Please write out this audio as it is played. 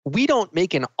we don't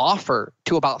make an offer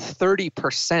to about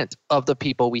 30% of the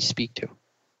people we speak to.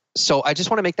 So I just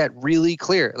want to make that really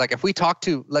clear. Like if we talk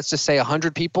to, let's just say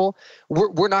 100 people,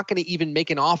 we're not going to even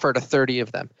make an offer to 30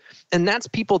 of them. And that's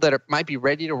people that might be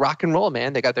ready to rock and roll,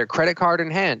 man. They got their credit card in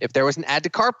hand. If there was an add to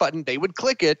cart button, they would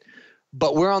click it.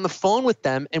 But we're on the phone with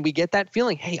them and we get that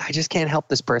feeling, hey, I just can't help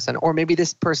this person. Or maybe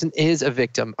this person is a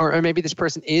victim. Or maybe this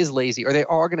person is lazy. Or they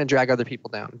are going to drag other people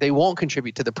down. They won't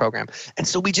contribute to the program. And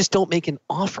so we just don't make an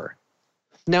offer.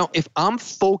 Now, if I'm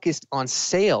focused on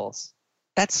sales,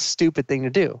 that's a stupid thing to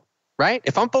do, right?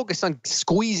 If I'm focused on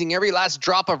squeezing every last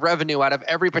drop of revenue out of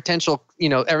every potential,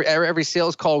 every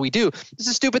sales call we do, this is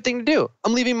a stupid thing to do.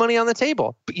 I'm leaving money on the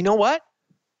table. But you know what?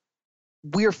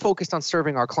 We are focused on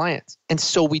serving our clients. And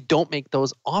so we don't make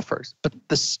those offers. But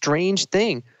the strange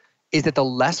thing is that the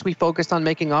less we focused on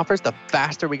making offers, the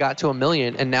faster we got to 1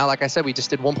 million. And now, like I said, we just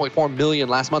did 1.4 million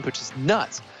last month, which is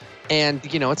nuts. And,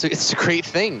 it's a great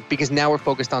thing because now we're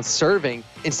focused on serving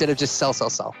instead of just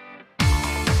sell.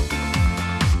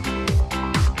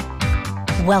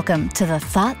 Welcome to the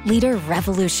Thought Leader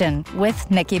Revolution with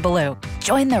Nikki Ballou.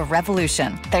 Join the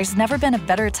revolution. There's never been a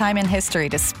better time in history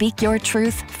to speak your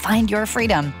truth, find your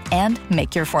freedom, and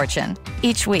make your fortune.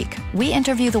 Each week, we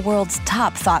interview the world's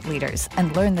top thought leaders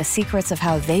and learn the secrets of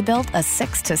how they built a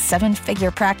 6 to 7 figure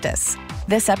practice.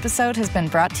 This episode has been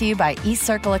brought to you by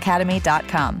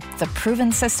eCircleAcademy.com, the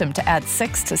proven system to add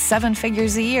 6 to 7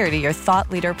 figures a year to your thought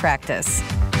leader practice.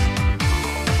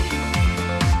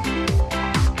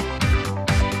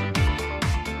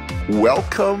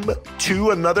 Welcome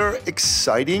to another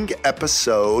exciting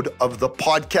episode of the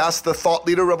podcast, The Thought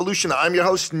Leader Revolution. I'm your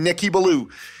host, Nikki Ballou.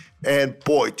 And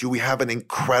boy, do we have an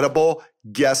incredible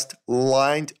guest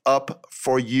lined up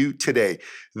for you today.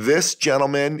 This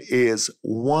gentleman is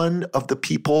one of the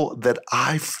people that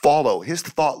I follow. His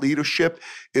thought leadership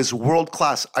is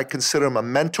world-class. I consider him a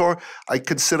mentor. I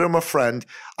consider him a friend.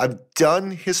 I've done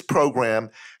his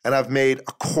program and I've made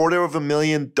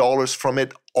 $250,000 from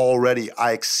it already.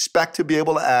 I expect to be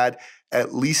able to add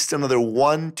at least another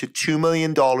 $1 to $2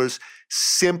 million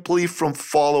simply from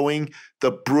following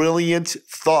the brilliant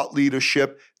thought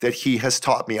leadership that he has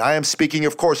taught me. I am speaking,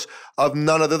 of course, of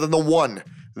none other than the one,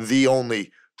 the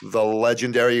only, the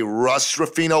legendary Russ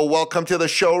Ruffino. Welcome to the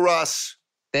show, Russ.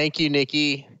 Thank you,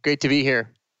 Nikki. Great to be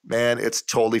here. Man, it's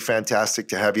totally fantastic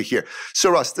to have you here. So,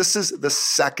 Russ, this is the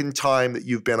second time that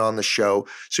you've been on the show.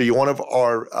 So you're one of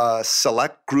our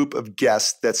select group of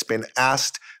guests that's been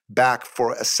asked back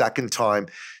for a second time.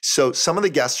 So some of the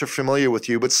guests are familiar with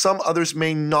you, but some others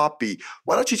may not be.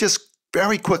 Why don't you just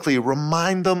very quickly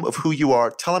remind them of who you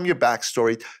are, tell them your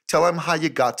backstory, tell them how you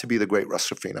got to be the great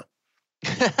Russ Ruffino.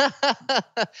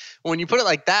 When you put it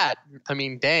like that, I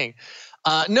mean, dang.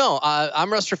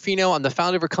 I'm Russ Ruffino. I'm the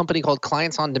founder of a company called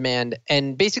Clients on Demand.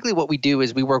 And basically what we do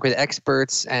is we work with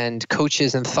experts and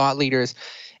coaches and thought leaders.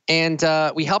 And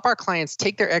we help our clients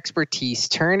take their expertise,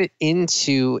 turn it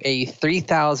into a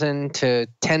 $3,000 to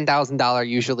 $10,000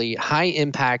 usually high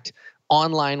impact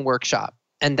online workshop,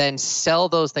 and then sell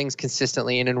those things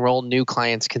consistently and enroll new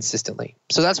clients consistently.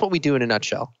 So that's what we do in a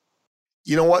nutshell.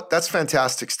 You know what? That's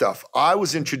fantastic stuff. I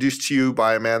was introduced to you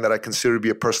by a man that I consider to be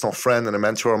a personal friend and a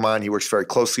mentor of mine. He works very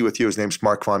closely with you. His name's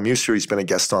Mark Von Muser. He's been a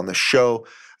guest on the show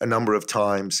a number of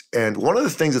times. And one of the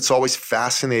things that's always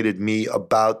fascinated me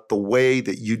about the way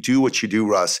that you do what you do,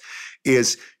 Russ,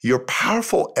 is your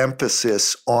powerful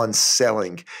emphasis on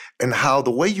selling and how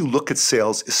the way you look at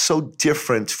sales is so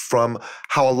different from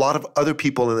how a lot of other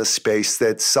people in this space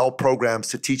that sell programs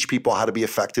to teach people how to be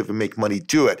effective and make money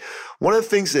do it. One of the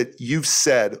things that you've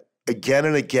said again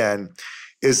and again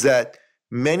is that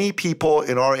many people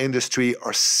in our industry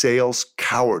are sales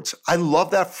cowards. I love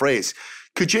that phrase.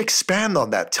 Could you expand on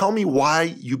that? Tell me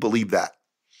why you believe that.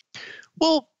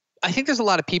 Well, I think there's a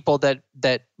lot of people that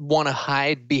want to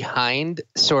hide behind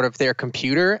sort of their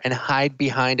computer and hide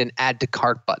behind an add to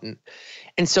cart button.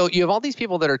 And so you have all these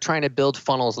people that are trying to build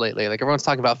funnels lately. Like everyone's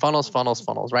talking about funnels,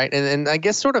 right? And I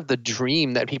guess sort of the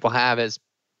dream that people have is,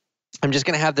 I'm just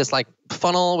going to have this like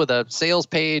funnel with a sales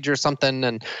page or something,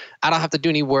 and I don't have to do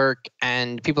any work,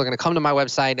 and people are going to come to my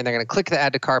website and they're going to click the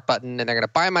add to cart button and they're going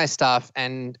to buy my stuff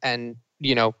and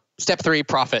step 3,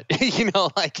 profit,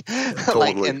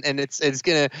 Totally. and it's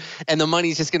gonna, and the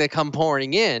money's just gonna come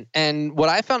pouring in. And what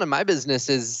I found in my business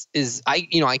is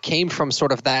I came from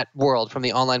sort of that world, from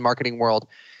the online marketing world,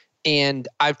 and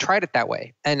I've tried it that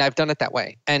way and I've done it that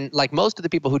way. And like most of the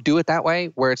people who do it that way,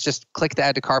 where it's just click the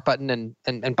add to cart button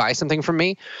and buy something from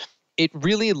me, it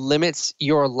really limits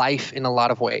your life in a lot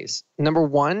of ways. Number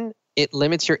one, it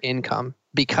limits your income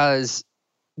because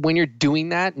when you're doing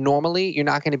that, normally you're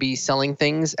not going to be selling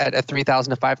things at a $3,000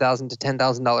 to $5,000 to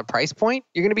 $10,000 price point.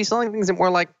 You're going to be selling things at more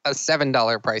like a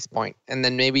 $7 price point. And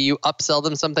then maybe you upsell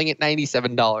them something at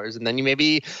 $97. And then you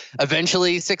maybe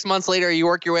eventually 6 months later, you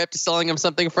work your way up to selling them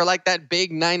something for like that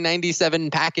big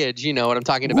 $997 package. You know what I'm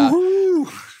talking about?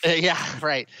 Yeah,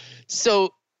 right.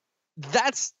 So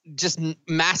that's just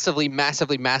massively,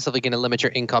 massively, massively going to limit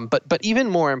your income. But even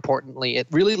more importantly, it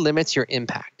really limits your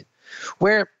impact,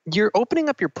 where you're opening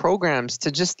up your programs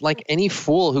to just like any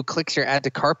fool who clicks your add to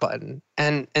cart button.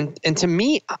 And to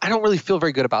me, I don't really feel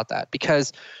very good about that,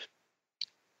 because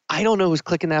I don't know who's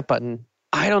clicking that button.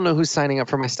 I don't know who's signing up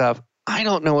for my stuff. I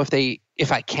don't know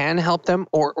if I can help them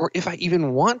or if I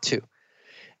even want to.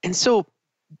 And so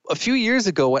a few years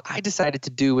ago, what I decided to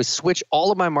do was switch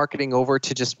all of my marketing over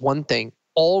to just one thing.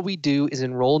 All we do is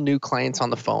enroll new clients on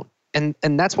the phone. And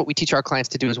that's what we teach our clients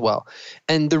to do as well.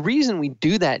 And the reason we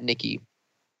do that, Nikki,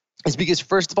 is because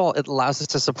first of all, it allows us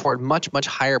to support much, much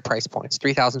higher price points,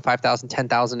 $3,000, $5,000,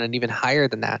 $10,000, and even higher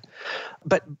than that.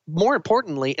 But more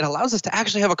importantly, it allows us to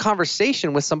actually have a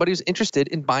conversation with somebody who's interested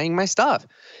in buying my stuff.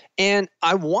 And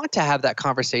I want to have that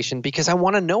conversation because I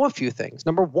want to know a few things.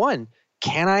 Number one,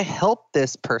 can I help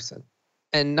this person?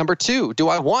 And number two, do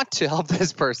I want to help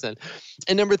this person?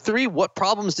 And number three, what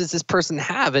problems does this person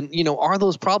have? And, are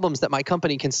those problems that my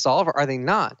company can solve, or are they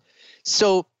not?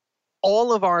 So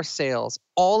all of our sales,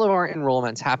 all of our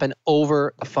enrollments happen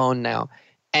over the phone now.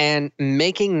 And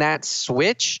making that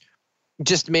switch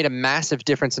just made a massive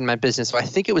difference in my business. So I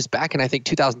think it was back in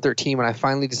 2013 when I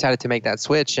finally decided to make that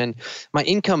switch. And my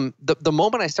income, the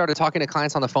moment I started talking to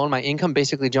clients on the phone, my income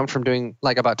basically jumped from doing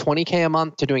like about $20K a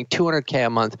month to doing $200K a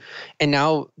month. And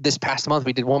now this past month,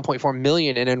 we did 1.4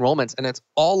 million in enrollments, and it's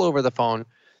all over the phone.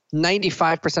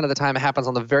 95% of the time it happens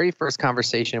on the very first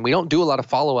conversation. We don't do a lot of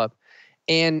follow-up.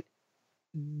 And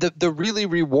the really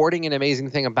rewarding and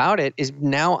amazing thing about it is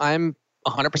now I'm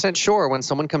 100% sure when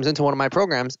someone comes into one of my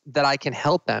programs that I can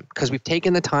help them because we've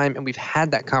taken the time and we've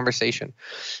had that conversation.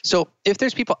 So if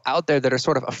there's people out there that are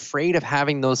sort of afraid of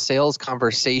having those sales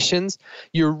conversations,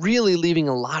 you're really leaving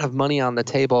a lot of money on the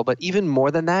table. But even more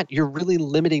than that, you're really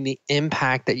limiting the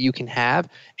impact that you can have,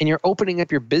 and you're opening up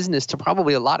your business to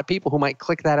probably a lot of people who might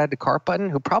click that add to cart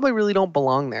button who probably really don't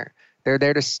belong there. They're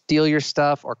there to steal your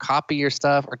stuff or copy your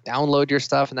stuff or download your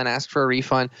stuff and then ask for a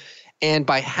refund. And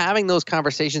by having those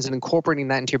conversations and incorporating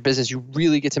that into your business, you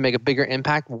really get to make a bigger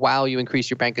impact while you increase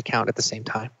your bank account at the same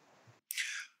time.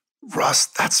 Russ,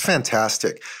 that's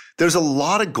fantastic. There's a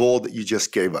lot of gold that you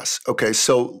just gave us. Okay,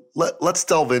 so let's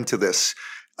delve into this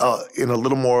in a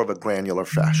little more of a granular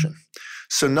fashion.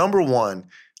 So number one,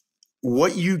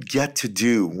 what you get to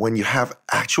do when you have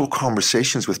actual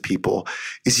conversations with people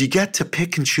is you get to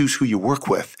pick and choose who you work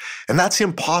with. And that's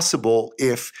impossible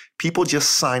if people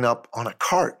just sign up on a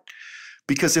cart.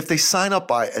 Because if they sign up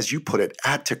by, as you put it,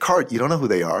 add to cart, you don't know who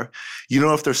they are. You don't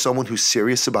know if there's someone who's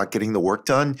serious about getting the work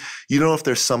done. You don't know if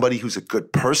there's somebody who's a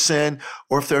good person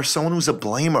or if there's someone who's a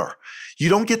blamer. You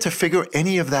don't get to figure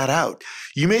any of that out.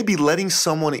 You may be letting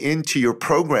someone into your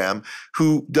program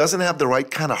who doesn't have the right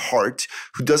kind of heart,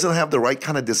 who doesn't have the right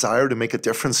kind of desire to make a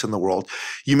difference in the world.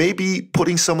 You may be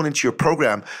putting someone into your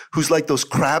program who's like those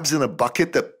crabs in a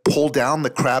bucket that pull down the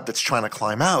crab that's trying to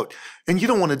climb out. And you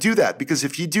don't want to do that, because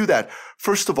if you do that,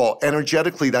 first of all,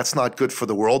 energetically, that's not good for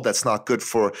the world. That's not good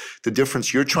for the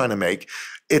difference you're trying to make.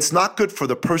 It's not good for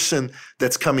the person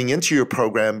that's coming into your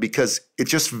program because it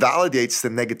just validates the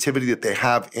negativity that they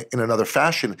have in another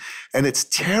fashion. And it's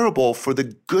terrible for the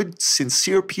good,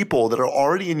 sincere people that are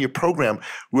already in your program,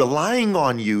 relying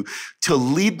on you to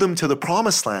lead them to the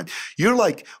promised land. You're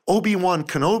like Obi-Wan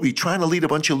Kenobi trying to lead a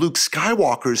bunch of Luke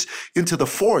Skywalkers into the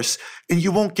Force, and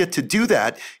you won't get to do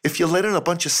that if you let in a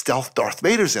bunch of stealth Darth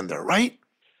Vaders in there, right?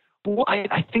 Well,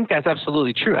 I think that's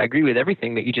absolutely true. I agree with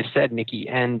everything that you just said, Nikki.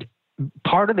 And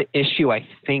part of the issue, I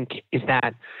think, is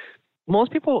that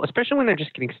most people, especially when they're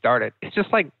just getting started, it's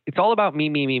just like, it's all about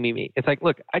me. It's like,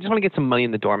 look, I just want to get some money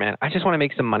in the door, man. I just want to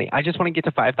make some money. I just want to get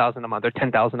to $5,000 a month or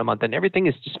 $10,000 a month. And everything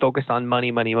is just focused on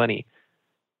money.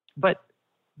 But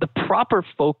the proper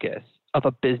focus of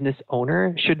a business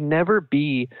owner should never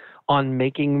be on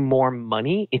making more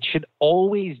money. It should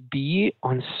always be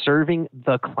on serving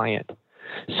the client.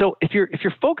 So if you're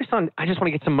focused on, I just want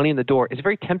to get some money in the door, it's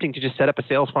very tempting to just set up a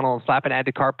sales funnel and slap an add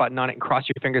to cart button on it and cross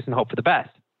your fingers and hope for the best.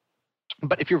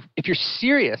 But if you're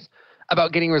serious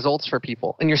about getting results for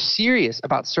people and you're serious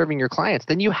about serving your clients,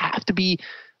 then you have to be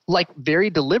like very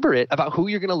deliberate about who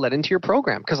you're going to let into your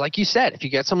program. Because like you said, if you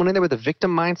get someone in there with a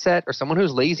victim mindset or someone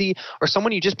who's lazy or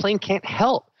someone you just plain can't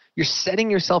help, you're setting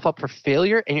yourself up for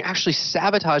failure and you're actually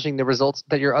sabotaging the results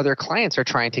that your other clients are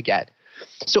trying to get.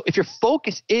 So if your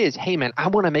focus is, hey man, I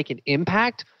want to make an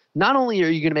impact, not only are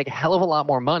you going to make a hell of a lot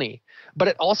more money, but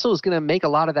it also is going to make a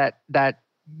lot of that,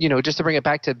 just to bring it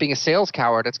back to being a sales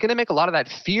coward, it's going to make a lot of that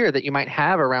fear that you might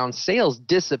have around sales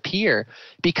disappear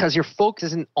because your focus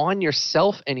isn't on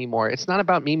yourself anymore. It's not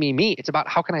about me. It's about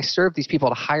how can I serve these people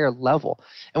at a higher level.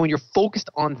 And when you're focused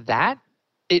on that,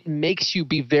 it makes you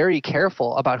be very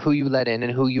careful about who you let in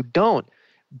and who you don't.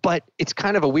 But it's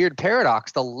kind of a weird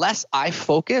paradox. The less I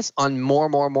focus on more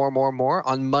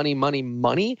on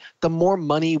money, the more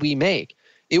money we make.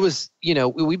 It was,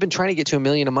 we've been trying to get to $1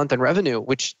 million a month in revenue,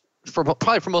 which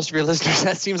probably for most of your listeners,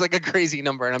 that seems like a crazy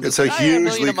number. And it's a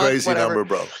hugely crazy number,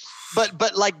 bro.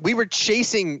 But like we were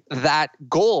chasing that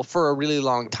goal for a really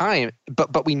long time.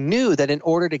 But we knew that in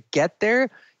order to get there,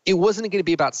 it wasn't going to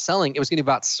be about selling. It was going to be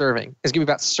about serving. It was going to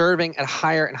be about serving at a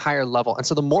higher and higher level. And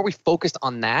so the more we focused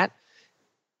on that,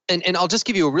 and I'll just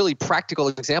give you a really practical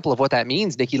example of what that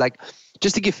means, Nikki. Like,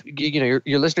 just to give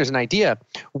your listeners an idea,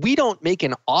 we don't make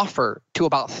an offer to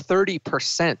about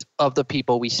 30% of the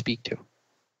people we speak to.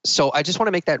 So I just want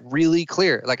to make that really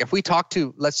clear. Like if we talk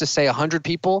to, let's just say 100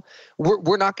 people,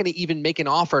 we're not going to even make an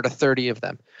offer to 30 of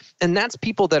them. And that's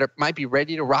people that might be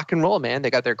ready to rock and roll, man. They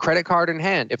got their credit card in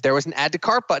hand. If there was an add to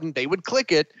cart button, they would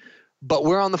click it. But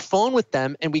we're on the phone with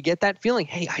them and we get that feeling,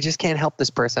 hey, I just can't help this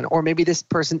person. Or maybe this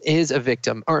person is a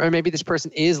victim. Or maybe this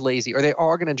person is lazy. Or they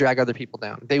are going to drag other people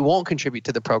down. They won't contribute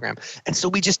to the program. And so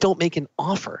we just don't make an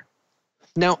offer.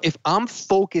 Now, if I'm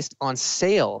focused on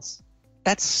sales,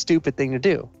 that's a stupid thing to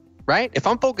do, right? If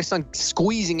I'm focused on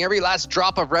squeezing every last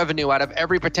drop of revenue out of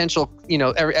every potential,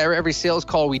 every sales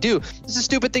call we do, this is a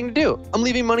stupid thing to do. I'm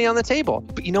leaving money on the table.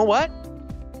 But you know what?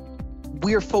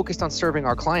 We are focused on serving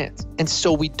our clients. And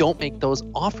so we don't make those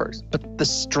offers. But the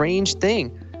strange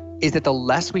thing is that the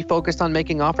less we focused on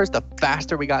making offers, the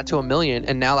faster we got to $1 million.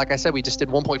 And now, like I said, we just did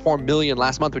 1.4 million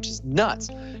last month, which is nuts.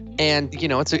 And,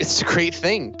 it's a great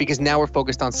thing because now we're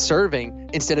focused on serving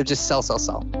instead of just sell.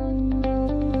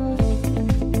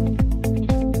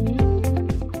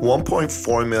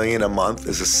 1.4 million a month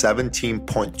is a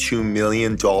 $17.2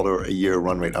 million a year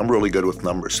run rate. I'm really good with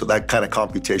numbers. So that kind of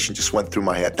computation just went through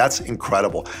my head. That's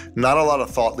incredible. Not a lot of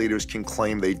thought leaders can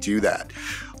claim they do that.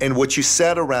 And what you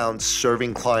said around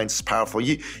serving clients is powerful.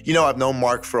 I've known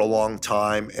Mark for a long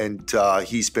time, and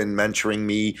he's been mentoring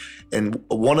me. And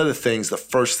one of the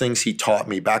first things he taught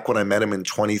me back when I met him in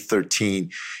 2013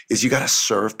 is you got to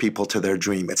serve people to their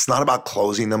dream. It's not about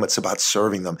closing them. It's about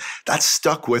serving them. That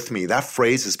stuck with me. That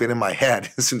phrase has been in my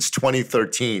head since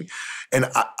 2013. And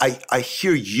I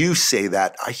hear you say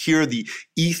that. I hear the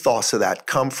ethos of that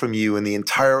come from you and the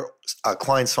entire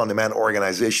Clients on Demand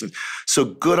organization. So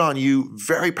good on you.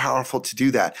 Very powerful to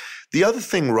do that. The other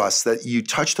thing, Russ, that you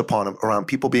touched upon around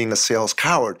people being a sales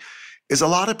coward is a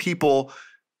lot of people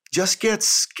just get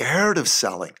scared of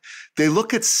selling. They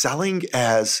look at selling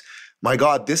as, my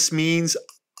God, this means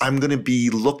I'm going to be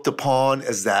looked upon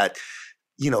as that,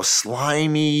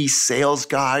 slimy sales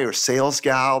guy or sales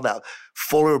gal, that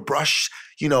fuller brush,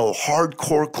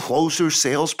 hardcore closer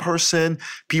salesperson.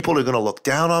 People are going to look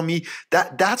down on me.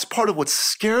 That's part of what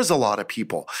scares a lot of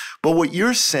people. But what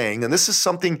you're saying, and this is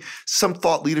some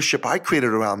thought leadership I created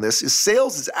around this, is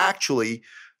sales is actually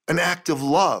an act of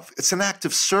love. It's an act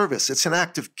of service. It's an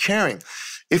act of caring.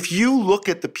 If you look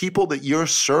at the people that you're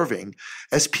serving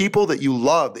as people that you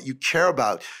love, that you care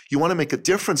about, you want to make a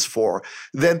difference for,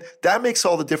 then that makes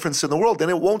all the difference in the world.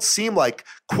 And it won't seem like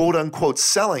quote unquote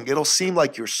selling. It'll seem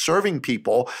like you're serving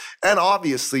people. And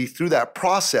obviously through that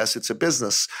process, it's a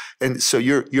business. And so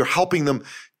you're helping them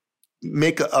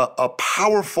make a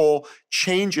powerful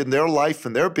change in their life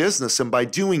and their business. And by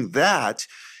doing that,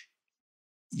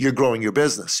 you're growing your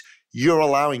business. You're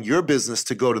allowing your business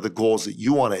to go to the goals that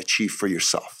you want to achieve for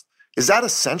yourself. Is that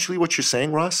essentially what you're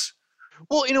saying, Russ?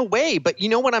 Well, in a way, but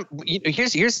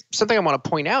here's something I want to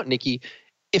point out, Nikki.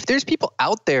 If there's people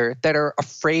out there that are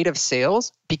afraid of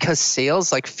sales because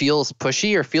sales feels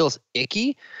pushy or feels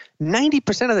icky,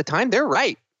 90% of the time they're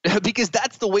right. Because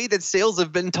that's the way that sales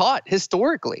have been taught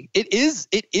historically. It is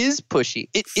pushy.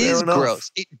 It is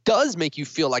gross. It does make you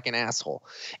feel like an asshole.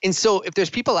 And so if there's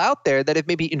people out there that have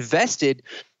maybe invested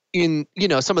in,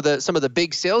 some of the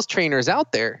big sales trainers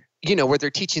out there, where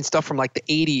they're teaching stuff from like the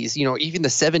 80s, even the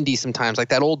 70s sometimes, like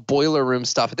that old boiler room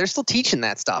stuff, they're still teaching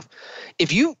that stuff.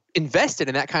 If you invested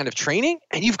in that kind of training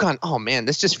and you've gone, oh man,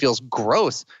 this just feels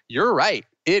gross. You're right.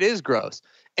 It is gross.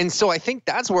 And so I think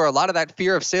that's where a lot of that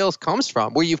fear of sales comes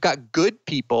from, where you've got good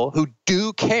people who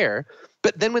do care,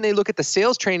 but then when they look at the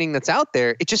sales training that's out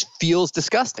there, it just feels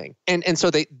disgusting. And so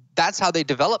that's how they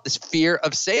develop this fear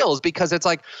of sales, because it's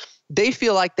like they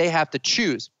feel like they have to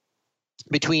choose.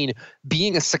 between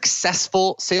being a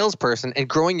successful salesperson and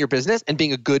growing your business and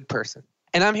being a good person.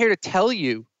 And I'm here to tell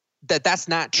you that that's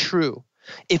not true.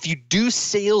 If you do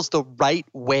sales the right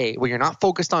way, where you're not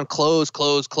focused on close,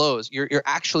 you're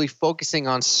actually focusing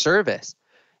on service,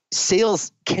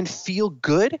 sales can feel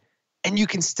good and you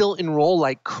can still enroll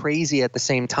like crazy at the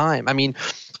same time. I mean,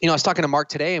 I was talking to Mark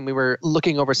today and we were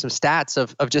looking over some stats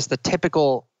of just the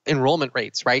typical enrollment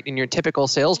rates, right, in your typical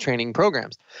sales training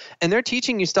programs. And they're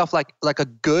teaching you stuff like a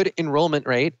good enrollment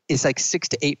rate is like 6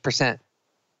 to 8%.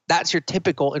 That's your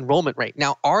typical enrollment rate.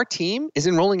 Now, our team is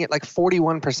enrolling at like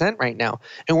 41% right now,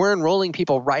 and we're enrolling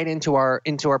people right into our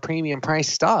premium price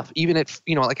stuff, even at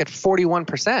like at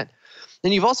 41%.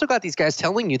 Then you've also got these guys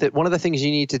telling you that one of the things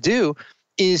you need to do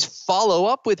is follow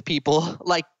up with people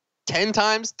like 10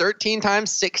 times, 13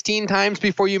 times, 16 times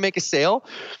before you make a sale.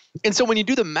 And so when you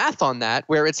do the math on that,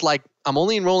 where it's like I'm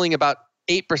only enrolling about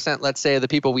 8%, let's say, of the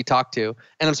people we talk to,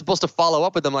 and I'm supposed to follow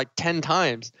up with them like 10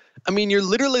 times. I mean, you're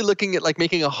literally looking at like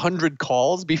making 100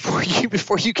 calls before you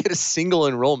get a single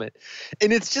enrollment.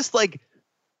 And it's just like,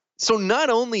 so not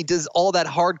only does all that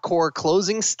hardcore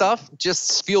closing stuff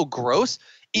just feel gross,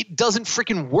 it doesn't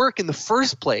freaking work in the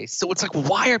first place. So it's like,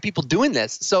 why are people doing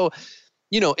this? So,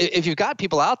 if you've got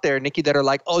people out there, Nikki, that are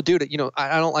like, oh, dude,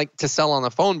 I don't like to sell on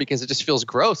the phone because it just feels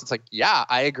gross. It's like, yeah,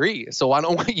 I agree. So why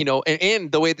don't we,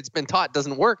 and the way that's been taught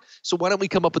doesn't work. So why don't we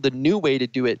come up with a new way to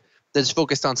do it that's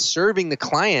focused on serving the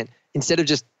client instead of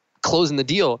just closing the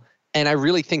deal? And I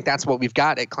really think that's what we've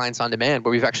got at Clients on Demand,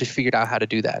 where we've actually figured out how to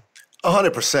do that.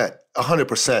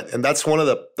 100%. And that's one of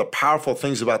the powerful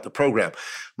things about the program.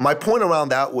 My point around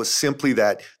that was simply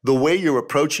that the way you're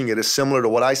approaching it is similar to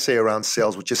what I say around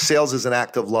sales, which is sales is an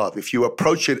act of love. If you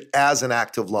approach it as an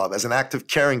act of love, as an act of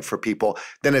caring for people,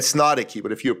 then it's not icky.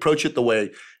 But if you approach it the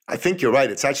way, I think you're right,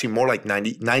 it's actually more like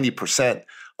 90%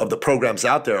 of the programs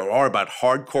out there are about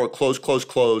hardcore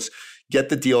close, get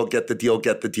the deal.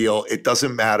 It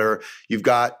doesn't matter. You've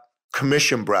got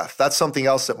commission breath. That's something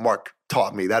else that Mark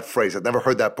taught me, that phrase. I've never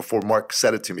heard that before. Mark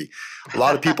said it to me. A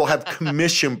lot of people have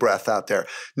commission breath out there.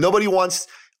 Nobody wants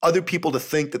other people to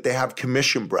think that they have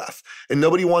commission breath. And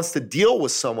nobody wants to deal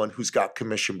with someone who's got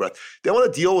commission breath. They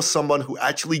want to deal with someone who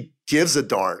actually gives a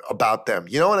darn about them.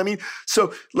 You know what I mean?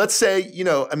 So let's say,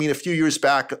 a few years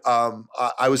back,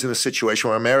 I was in a situation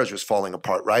where my marriage was falling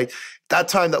apart, right? That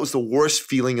time, that was the worst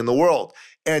feeling in the world.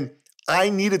 And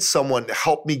I needed someone to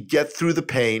help me get through the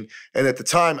pain. And at the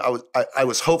time, I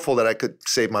was hopeful that I could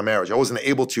save my marriage. I wasn't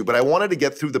able to, but I wanted to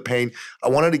get through the pain. I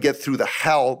wanted to get through the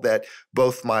hell that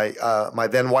both my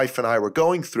then wife and I were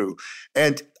going through.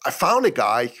 And I found a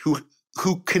guy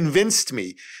who convinced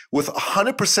me with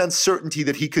 100% certainty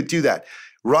that he could do that.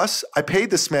 Russ, I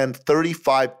paid this man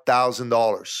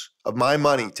 $35,000 of my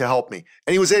money to help me.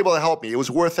 And he was able to help me. It was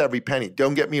worth every penny.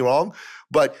 Don't get me wrong.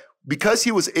 But because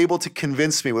he was able to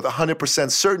convince me with 100%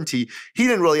 certainty, he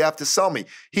didn't really have to sell me.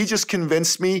 He just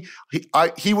convinced me.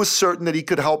 He was certain that he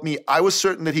could help me. I was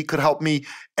certain that he could help me.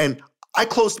 And I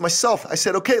closed myself. I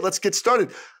said, okay, let's get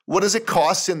started. What does it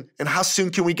cost and how soon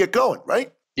can we get going,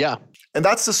 right? Yeah. And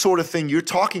that's the sort of thing you're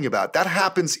talking about. That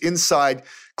happens inside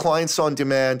Clients on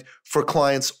Demand for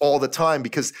clients all the time,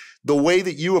 because the way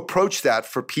that you approach that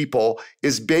for people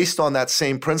is based on that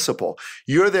same principle.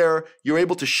 You're there, you're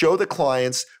able to show the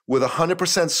clients with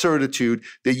 100% certitude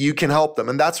that you can help them.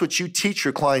 And that's what you teach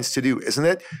your clients to do, isn't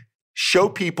it? Show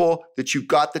people that you've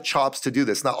got the chops to do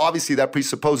this. Now, obviously, that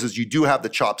presupposes you do have the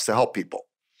chops to help people.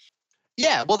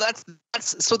 Yeah, well, that's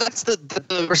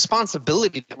the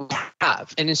responsibility that we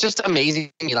have, and it's just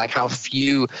amazing like how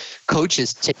few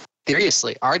coaches take it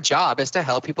seriously. Our job is to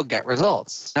help people get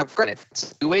results. Now, granted,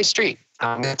 it's a two-way street.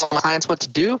 I'm going to tell my clients what to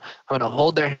do. I'm going to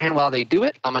hold their hand while they do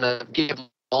it. I'm going to give them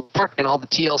all the work and all the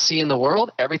TLC in the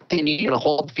world, everything you need. I'm going to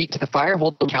hold feet to the fire,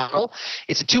 hold them accountable.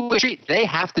 It's a two-way street. They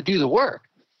have to do the work,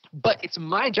 but it's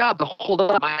my job to hold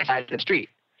up my side of the street.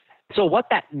 So what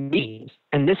that means,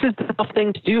 and this is the tough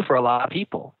thing to do for a lot of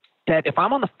people, that if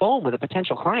I'm on the phone with a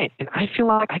potential client and I feel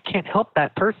like I can't help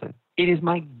that person, it is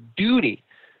my duty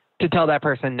to tell that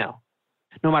person no.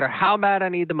 No matter how bad I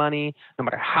need the money, no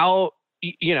matter how,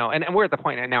 and we're at the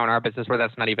point now in our business where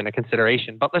that's not even a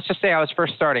consideration. But let's just say I was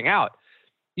first starting out.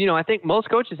 I think most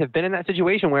coaches have been in that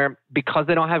situation where because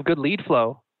they don't have good lead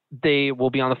flow, they will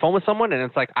be on the phone with someone and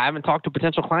it's like, I haven't talked to a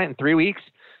potential client in 3 weeks.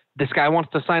 This guy wants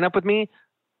to sign up with me.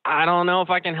 I don't know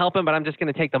if I can help him, but I'm just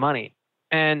going to take the money.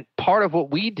 And part of what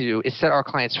we do is set our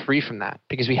clients free from that,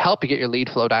 because we help you get your lead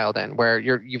flow dialed in, where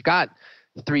you've got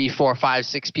 3, 4, 5,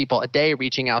 6 people a day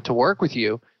reaching out to work with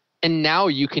you. And now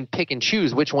you can pick and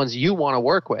choose which ones you want to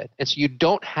work with. And so you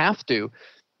don't have to,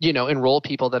 enroll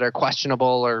people that are questionable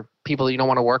or people you don't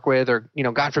want to work with, or,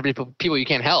 God forbid, people you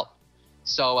can't help.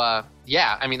 So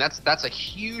yeah, I mean, that's a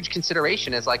huge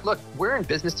consideration. Is like, look, we're in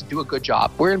business to do a good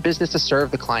job. We're in business to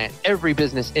serve the client. Every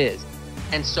business is.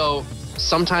 And so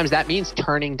sometimes that means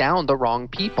turning down the wrong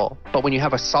people. But when you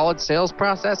have a solid sales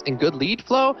process and good lead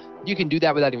flow, you can do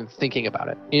that without even thinking about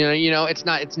it. You know,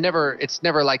 it's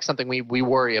never like something we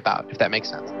worry about, if that makes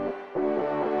sense.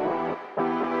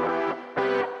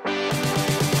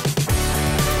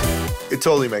 It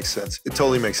totally makes sense.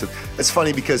 It's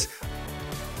funny because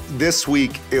this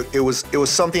week, it was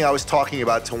something I was talking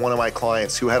about to one of my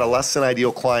clients who had a less than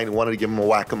ideal client who wanted to give him a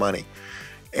whack of money.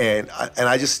 And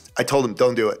I told him,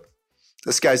 don't do it.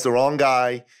 This guy's the wrong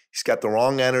guy. He's got the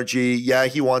wrong energy. Yeah,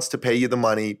 he wants to pay you the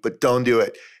money, but don't do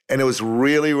it. And it was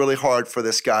really, really hard for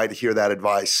this guy to hear that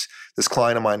advice, this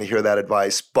client of mine to hear that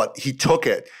advice, but he took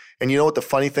it. And you know what the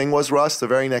funny thing was, Russ? The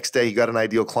very next day, he got an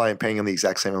ideal client paying him the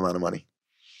exact same amount of money.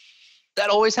 That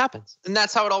always happens. And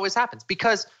that's how it always happens,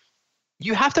 because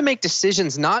you have to make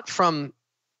decisions not from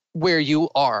where you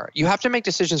are. You have to make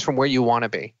decisions from where you want to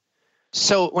be.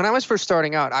 So when I was first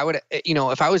starting out, I would,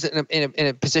 if I was in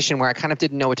a position where I kind of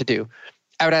didn't know what to do,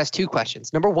 I would ask two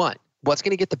questions. Number one, what's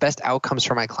going to get the best outcomes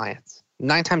for my clients?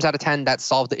 9 times out of 10, that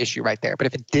solved the issue right there. But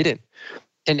if it didn't,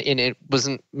 and it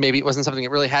wasn't something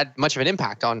that really had much of an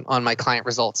impact on my client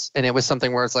results, and it was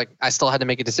something where it's like I still had to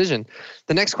make a decision,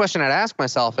 the next question I'd ask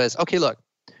myself is, okay, look,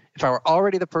 if I were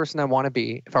already the person I want to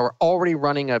be, if I were already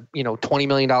running a $20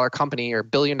 million company or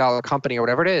 $1 billion company or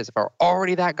whatever it is, if I were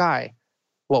already that guy,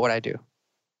 what would I do?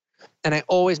 And I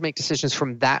always make decisions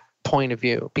from that point of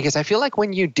view, because I feel like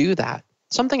when you do that,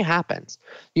 something happens.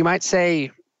 You might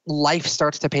say life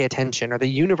starts to pay attention, or the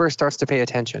universe starts to pay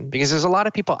attention, because there's a lot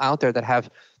of people out there that have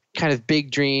kind of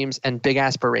big dreams and big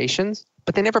aspirations,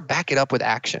 but they never back it up with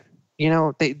action.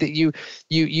 You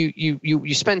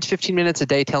spend 15 minutes a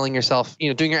day telling yourself,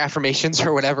 doing your affirmations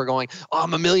or whatever, going, oh,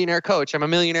 I'm a millionaire coach,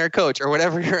 or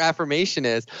whatever your affirmation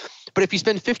is. But if you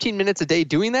spend 15 minutes a day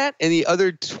doing that, and the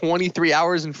other 23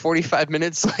 hours and 45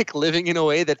 minutes like living in a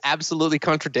way that absolutely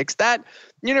contradicts that,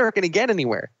 you're never going to get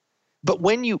anywhere. But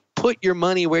when you put your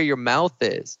money where your mouth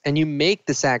is, and you make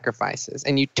the sacrifices,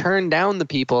 and you turn down the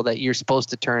people that you're supposed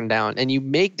to turn down, and you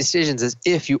make decisions as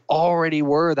if you already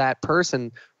were that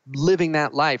person living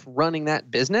that life, running that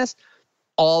business,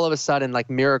 all of a sudden like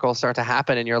miracles start to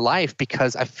happen in your life,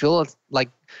 because I feel like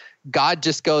God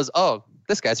just goes, oh,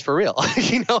 this guy's for real.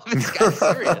 This guy's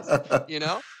serious.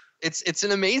 It's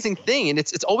an amazing thing. And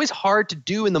it's always hard to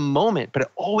do in the moment, but it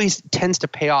always tends to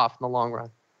pay off in the long run.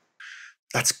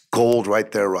 That's gold right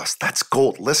there, Russ. That's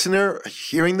gold. Listener,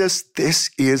 hearing this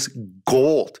is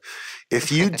gold.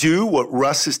 If you do what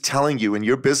Russ is telling you in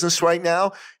your business right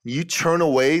now, you turn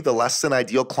away the less than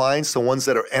ideal clients, the ones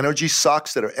that are energy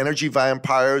sucks, that are energy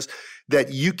vampires,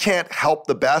 that you can't help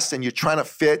the best, and you're trying to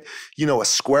fit, a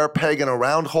square peg in a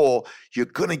round hole, you're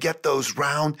going to get those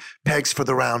round pegs for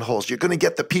the round holes. You're going to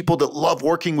get the people that love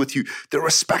working with you, that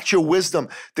respect your wisdom.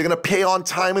 They're going to pay on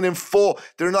time and in full.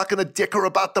 They're not going to dicker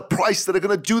about the price. That are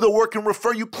going to do the work and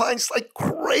refer you clients like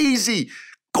crazy.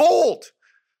 Gold.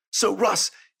 So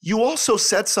Russ, you also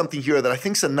said something here that I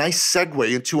think is a nice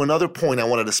segue into another point I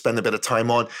wanted to spend a bit of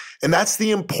time on, and that's the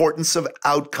importance of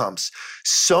outcomes.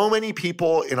 So many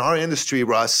people in our industry,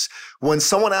 Russ, when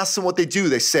someone asks them what they do,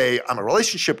 they say, I'm a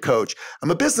relationship coach, I'm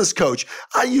a business coach,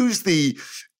 I use the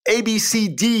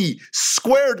ABCD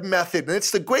squared method, and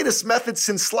it's the greatest method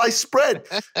since sliced bread,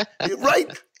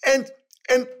 right?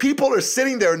 And people are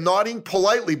sitting there nodding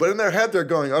politely, but in their head, they're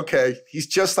going, okay, he's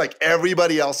just like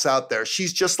everybody else out there.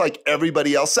 She's just like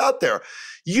everybody else out there.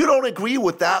 You don't agree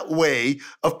with that way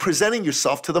of presenting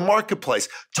yourself to the marketplace.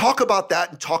 Talk about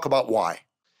that and talk about why.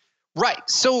 Right.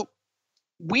 So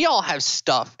we all have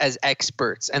stuff as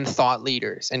experts and thought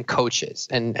leaders and coaches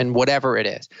and whatever it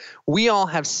is. We all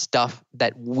have stuff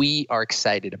that we are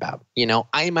excited about.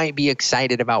 I might be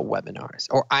excited about webinars,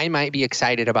 or I might be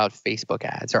excited about Facebook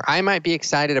ads, or I might be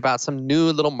excited about some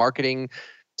new little marketing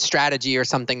strategy or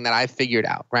something that I figured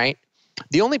out, right?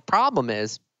 The only problem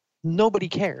is nobody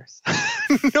cares.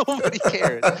 Nobody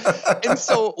cares. And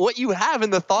so what you have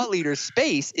in the thought leader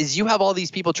space is you have all these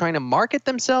people trying to market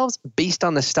themselves based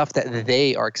on the stuff that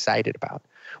they are excited about.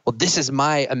 Well, this is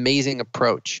my amazing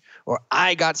approach, or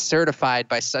I got certified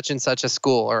by such and such a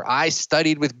school, or I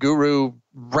studied with Guru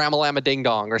Ramalama Ding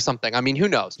Dong or something. I mean, who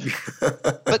knows?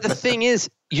 But the thing is,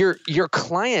 your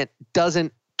client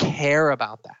doesn't care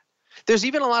about that. There's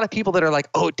even a lot of people that are like,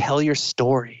 oh, tell your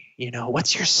story.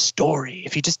 What's your story?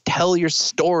 If you just tell your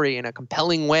story in a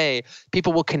compelling way,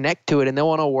 people will connect to it and they'll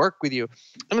want to work with you.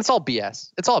 And it's all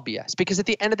BS. It's all BS, because at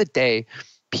the end of the day,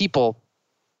 people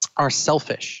are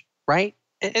selfish, right?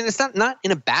 and it's not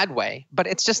in a bad way, but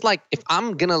it's just like, if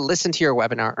I'm going to listen to your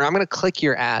webinar, or I'm going to click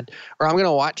your ad, or I'm going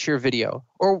to watch your video,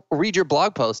 or read your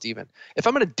blog post even, if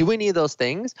I'm going to do any of those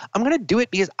things, I'm going to do it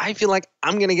because I feel like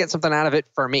I'm going to get something out of it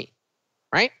for me,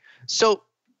 right? So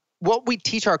what we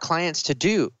teach our clients to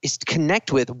do is to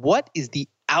connect with what is the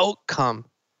outcome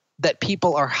that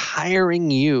people are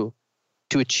hiring you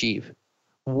to achieve.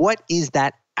 What is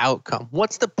that outcome?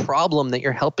 What's the problem that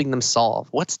you're helping them solve?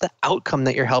 What's the outcome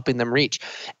that you're helping them reach?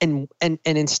 And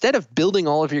instead of building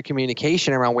all of your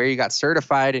communication around where you got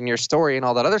certified and your story and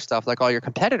all that other stuff like all your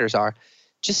competitors are,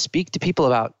 just speak to people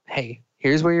about, hey,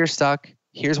 here's where you're stuck.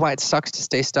 Here's why it sucks to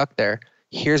stay stuck there.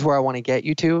 Here's where I want to get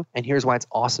you to, and here's why it's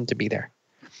awesome to be there.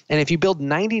 And if you build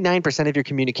 99% of your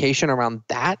communication around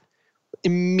that,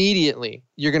 immediately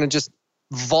you're going to just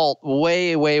vault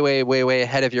way, way, way, way, way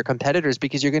ahead of your competitors,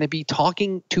 because you're going to be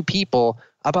talking to people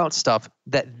about stuff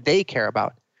that they care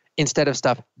about instead of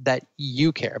stuff that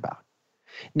you care about.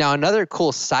 Now, another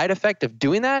cool side effect of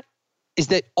doing that is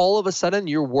that all of a sudden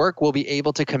your work will be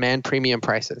able to command premium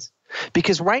prices.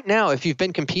 Because right now, if you've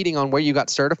been competing on where you got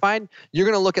certified, you're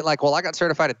going to look at like, well, I got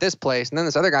certified at this place, and then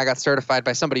this other guy got certified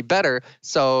by somebody better,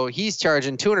 so he's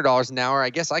charging $200 an hour. I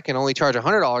guess I can only charge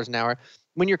 $100 an hour,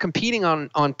 when you're competing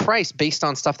on price based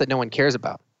on stuff that no one cares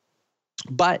about.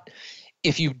 But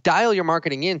if you dial your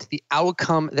marketing into the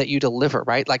outcome that you deliver,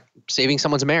 right? Like saving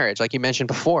someone's marriage, like you mentioned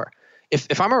before.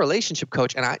 If I'm a relationship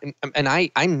coach and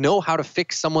I know how to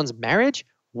fix someone's marriage,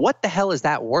 what the hell is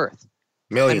that worth?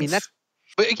 Millions. I mean,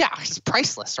 but yeah, it's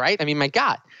priceless, right? I mean, my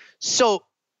God. So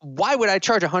why would I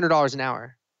charge $100 an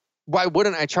hour? Why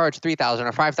wouldn't I charge $3,000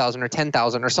 or $5,000 or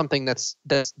 $10,000 or something that's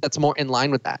more in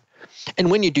line with that? And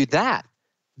when you do that,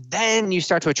 then you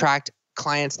start to attract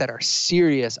clients that are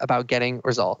serious about getting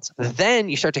results. Then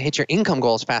you start to hit your income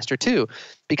goals faster too,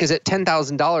 because at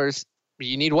 $10,000,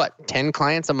 you need what, 10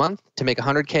 clients a month to make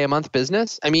 $100K a month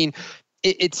business? I mean,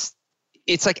 it's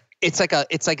like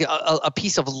a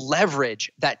piece of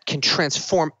leverage that can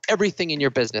transform everything in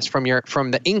your business, from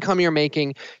the income you're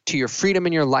making to your freedom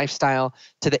in your lifestyle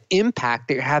to the impact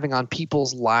that you're having on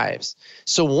people's lives.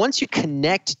 So once you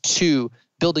connect to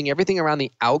building everything around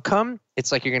the outcome,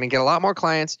 it's like you're going to get a lot more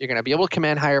clients, you're going to be able to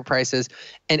command higher prices,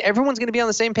 and everyone's going to be on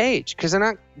the same page, because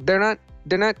they're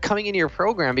not coming into your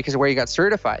program because of where you got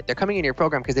certified. They're coming into your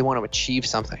program because they want to achieve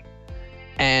something.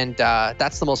 And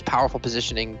that's the most powerful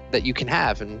positioning that you can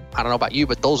have. And I don't know about you,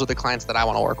 but those are the clients that I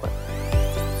want to work with.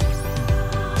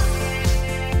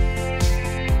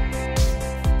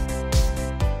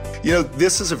 You know,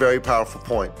 this is a very powerful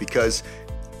point, because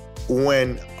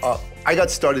when I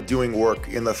got started doing work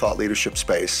in the thought leadership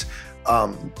space,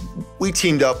 we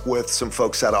teamed up with some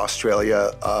folks out of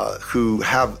Australia who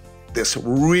have this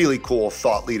really cool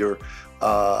thought leader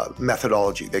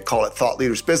methodology. They call it Thought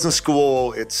Leaders Business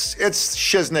School. It's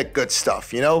shiznick good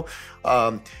stuff, you know?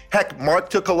 Heck, Mark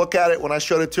took a look at it when I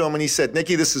showed it to him, and he said,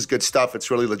 Nikki, this is good stuff.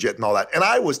 It's really legit and all that. And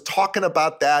I was talking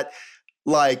about that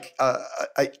like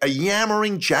a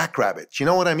yammering jackrabbit. You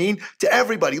know what I mean? To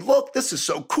everybody, look, this is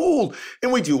so cool.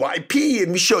 And we do IP,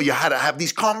 and we show you how to have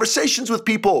these conversations with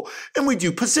people. And we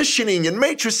do positioning and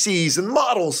matrices and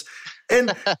models.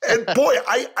 And boy,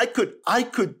 I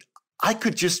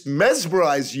could just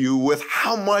mesmerize you with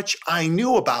how much I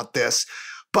knew about this.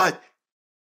 But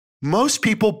most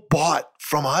people bought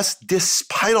from us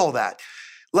despite all that.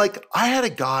 Like, I had a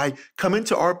guy come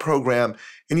into our program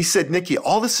and he said, Nikki,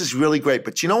 all this is really great,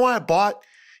 but you know why I bought?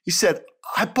 He said,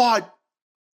 I bought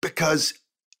because,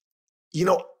 you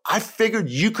know, I figured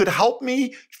you could help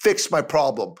me fix my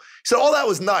problem. He said, oh, that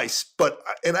was nice. But,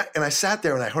 and I sat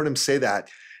there and I heard him say that.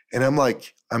 And I'm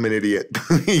like, I'm an idiot.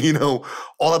 You know,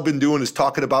 all I've been doing is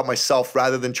talking about myself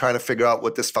rather than trying to figure out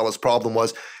what this fellow's problem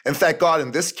was. And thank God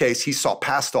in this case, he saw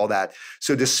past all that.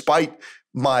 So despite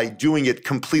my doing it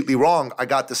completely wrong, I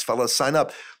got this fellow to sign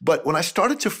up. But when I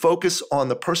started to focus on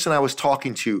the person I was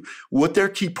talking to, what their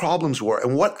key problems were,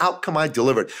 and what outcome I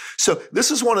delivered. So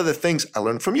this is one of the things I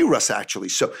learned from you, Russ, actually.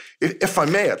 So if I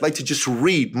may, I'd like to just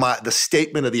read the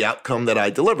statement of the outcome that I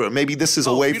deliver. Maybe this is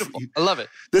a way for you. I love it.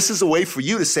 This is a way for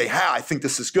you to say, hey, I think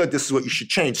this is good. This is what you should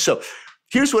change. So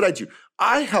here's what I do.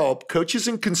 I help coaches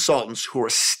and consultants who are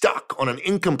stuck on an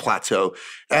income plateau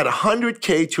at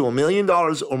 $100K to $1 million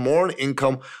or more in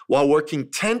income while working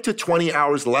 10 to 20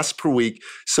 hours less per week,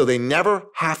 so they never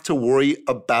have to worry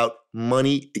about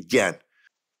money again.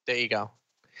 There you go.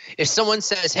 If someone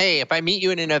says, hey, if I meet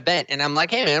you in an event and I'm like,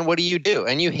 hey man, what do you do?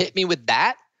 And you hit me with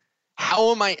that,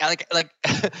 how am I like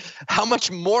how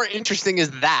much more interesting is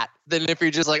that than if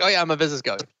you're just like, oh yeah, I'm a business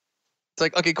coach. It's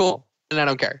like, okay, cool. And I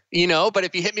don't care, you know, but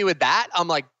if you hit me with that, I'm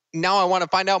like, now I want to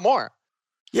find out more.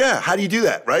 Yeah, how do you do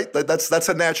that, right? That's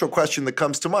a natural question that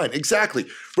comes to mind. Exactly.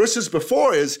 Versus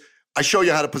before is, I show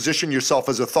you how to position yourself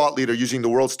as a thought leader using the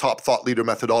world's top thought leader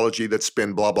methodology that's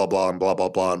been blah, blah, blah, and blah, blah,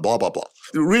 blah, and blah, blah, blah.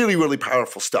 Really, really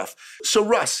powerful stuff. So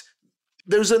Russ,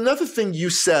 there's another thing you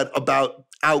said about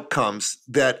outcomes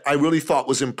that I really thought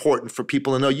was important for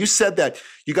people to know. You said that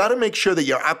you got to make sure that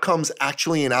your outcome's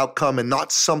actually an outcome and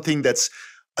not something that's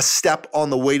a step on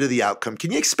the way to the outcome.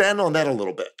 Can you expand on that a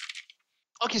little bit?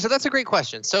 Okay, so that's a great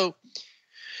question. So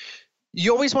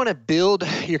you always want to build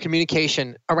your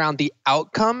communication around the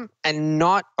outcome and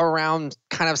not around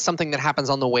kind of something that happens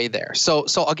on the way there. So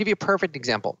I'll give you a perfect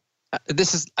example.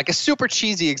 This is like a super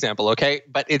cheesy example, okay?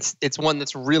 But it's one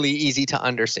that's really easy to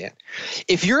understand.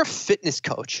 If you're a fitness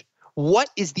coach, what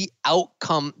is the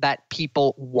outcome that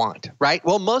people want, right?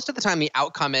 Well, most of the time the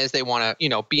outcome is they want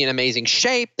to, be in amazing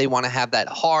shape. They want to have that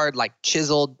hard, like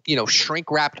chiseled,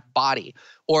 shrink-wrapped body.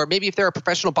 Or maybe if they're a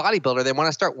professional bodybuilder, they want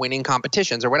to start winning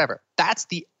competitions or whatever. That's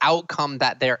the outcome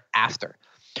that they're after.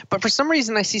 But for some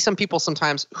reason, I see some people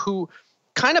sometimes who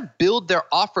kind of build their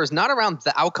offers not around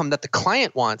the outcome that the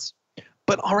client wants,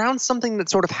 but around something that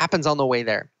sort of happens on the way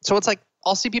there. So it's like,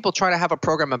 I'll see people try to have a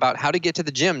program about how to get to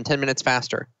the gym 10 minutes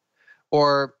faster,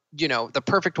 or, the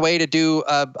perfect way to do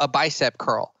a bicep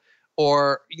curl,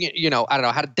 or, I don't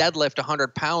know, how to deadlift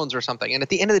 100 pounds or something. And at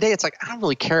the end of the day, it's like, I don't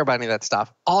really care about any of that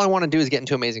stuff. All I want to do is get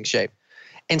into amazing shape.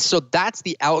 And so that's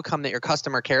the outcome that your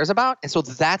customer cares about. And so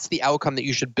that's the outcome that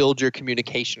you should build your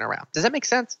communication around. Does that make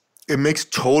sense? It makes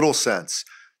total sense.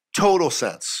 Total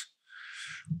sense.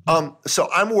 So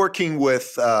I'm working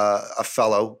with a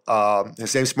fellow.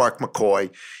 His name's Mark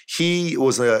McCoy. He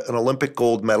was an Olympic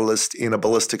gold medalist in a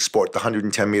ballistic sport, the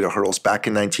 110-meter hurdles, back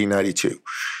in 1992.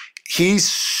 He's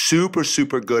super,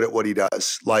 super good at what he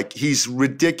does. Like, he's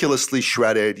ridiculously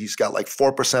shredded. He's got like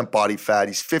 4% body fat.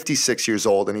 He's 56 years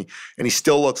old, and he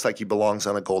still looks like he belongs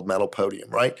on a gold medal podium,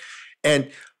 right?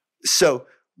 And so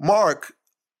Mark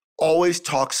always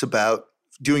talks about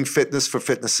doing fitness for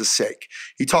fitness's sake.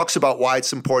 He talks about why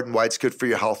it's important, why it's good for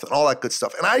your health, and all that good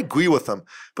stuff. And I agree with him.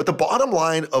 But the bottom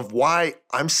line of why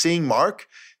I'm seeing Mark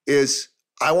is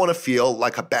I want to feel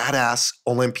like a badass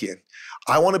Olympian.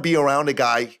 I want to be around a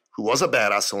guy who was a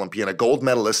badass Olympian, a gold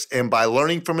medalist. And by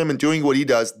learning from him and doing what he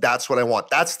does, that's what I want.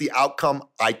 That's the outcome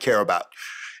I care about.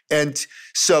 And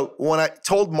so when I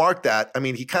told Mark that,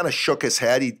 he kind of shook his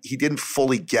head. He didn't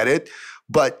fully get it.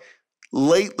 But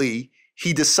lately,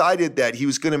 he decided that he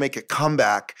was going to make a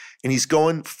comeback, and he's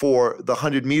going for the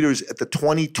 100 meters at the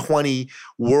 2020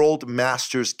 World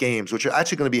Masters Games, which are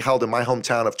actually going to be held in my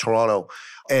hometown of Toronto.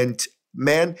 And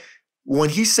man, when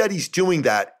he said he's doing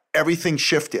that, everything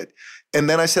shifted. And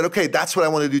then I said, okay, that's what I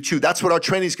want to do too. That's what our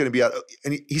training is going to be at.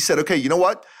 And he said, okay, you know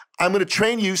what? I'm going to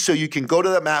train you so you can go to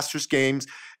the Masters Games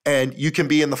and you can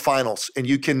be in the finals. And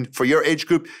you can, for your age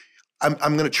group, I'm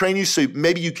going to train you so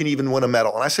maybe you can even win a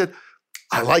medal. And I said,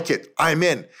 I like it. I'm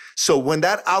in. So when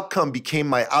that outcome became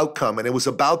my outcome, and it was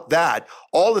about that,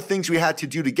 all the things we had to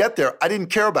do to get there, I didn't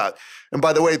care about. And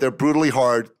by the way, they're brutally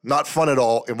hard, not fun at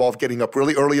all, involve getting up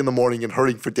really early in the morning and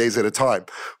hurting for days at a time.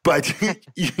 But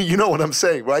you know what I'm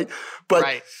saying, right?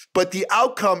 But the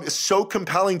outcome is so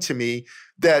compelling to me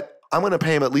that I'm going to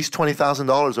pay him at least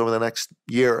 $20,000 over the next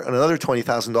year and another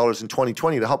 $20,000 in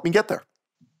 2020 to help me get there.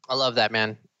 I love that,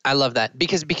 man. I love that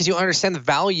because you understand the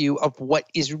value of what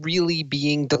is really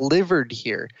being delivered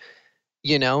here.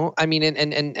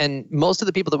 And most of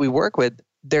the people that we work with,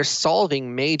 they're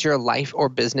solving major life or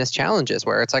business challenges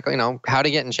where it's like, how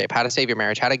to get in shape, how to save your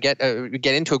marriage, how to get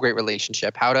into a great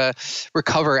relationship, how to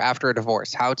recover after a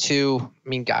divorce, how to,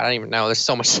 God, I don't even know. There's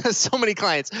so much, so many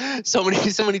clients, so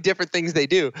many different things they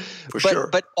do.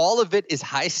 But all of it is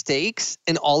high stakes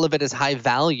and all of it is high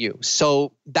value.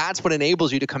 So that's what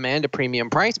enables you to command a premium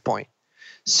price point.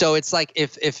 So it's like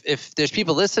if there's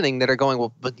people listening that are going,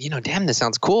 well, but damn, this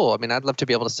sounds cool. I'd love to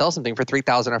be able to sell something for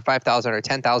 $3,000 or $5,000 or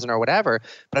 $10,000 or whatever,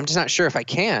 but I'm just not sure if I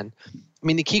can.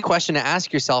 The key question to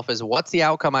ask yourself is, what's the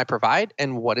outcome I provide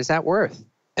and what is that worth?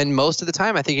 And most of the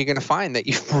time, I think you're going to find that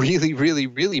you've really, really,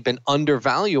 really been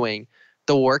undervaluing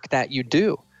the work that you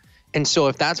do. And so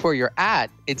if that's where you're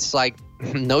at, it's like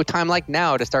no time like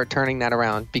now to start turning that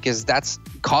around, because that's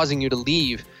causing you to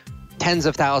leave tens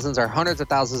of thousands or hundreds of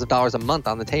thousands of dollars a month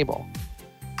on the table.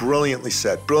 Brilliantly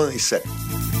said. Brilliantly said.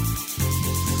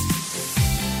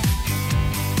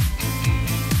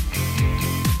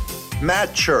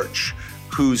 Matt Church,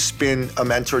 who's been a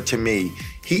mentor to me,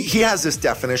 he has this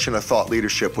definition of thought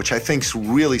leadership, which I think is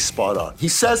really spot on. He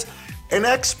says an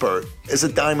expert is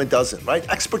a dime a dozen, right?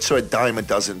 Experts are a dime a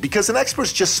dozen because an expert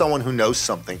is just someone who knows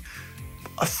something.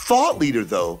 A thought leader,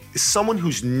 though, is someone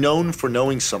who's known for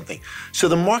knowing something. So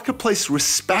the marketplace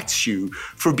respects you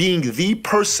for being the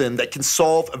person that can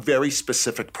solve a very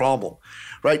specific problem,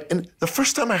 right? And the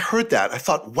first time I heard that, I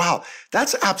thought, wow,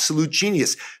 that's absolute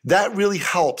genius. That really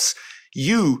helps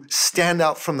you stand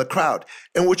out from the crowd.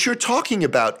 And what you're talking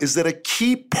about is that a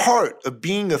key part of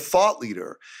being a thought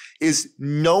leader is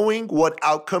knowing what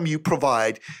outcome you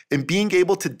provide and being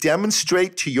able to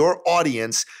demonstrate to your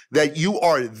audience that you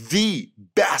are the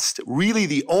best, really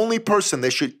the only person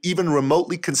they should even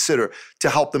remotely consider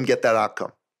to help them get that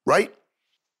outcome, right?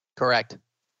 Correct.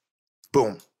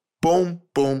 Boom, boom,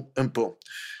 boom, and boom.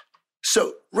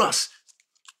 So, Russ,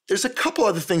 there's a couple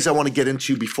other things I want to get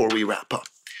into before we wrap up.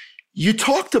 You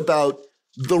talked about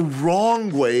the wrong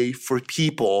way for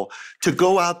people to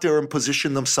go out there and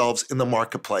position themselves in the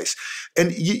marketplace.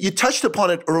 And you touched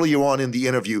upon it earlier on in the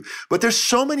interview, but there's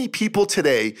so many people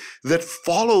today that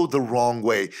follow the wrong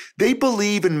way. They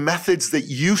believe in methods that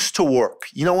used to work.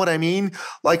 You know what I mean?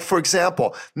 Like, for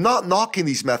example, not knocking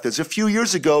these methods. A few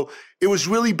years ago, it was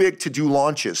really big to do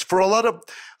launches. For a lot of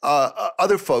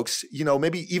other folks,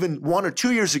 maybe even 1 or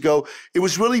 2 years ago, it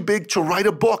was really big to write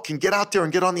a book and get out there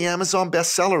and get on the Amazon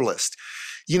bestseller list.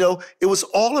 It was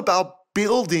all about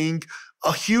building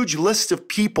a huge list of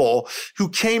people who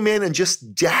came in and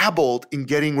just dabbled in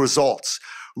getting results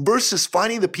versus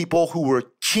finding the people who were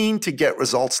keen to get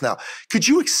results now. Could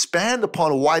you expand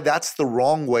upon why that's the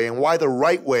wrong way and why the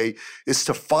right way is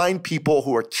to find people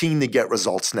who are keen to get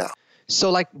results now?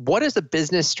 So what is the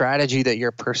business strategy that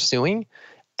you're pursuing?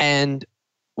 And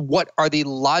what are the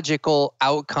logical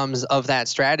outcomes of that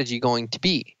strategy going to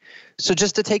be? So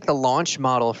just to take the launch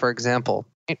model, for example,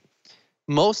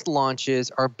 most launches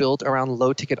are built around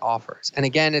low ticket offers. And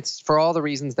again, it's for all the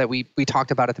reasons that we talked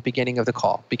about at the beginning of the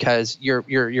call, because you're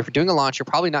doing a launch, you're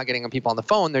probably not getting people on the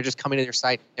phone. They're just coming to your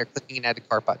site, they're clicking an add to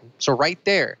cart button. So right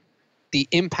there, the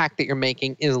impact that you're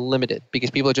making is limited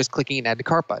because people are just clicking an add to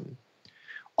cart button.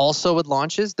 Also with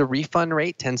launches, the refund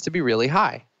rate tends to be really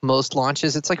high. Most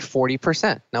launches, it's like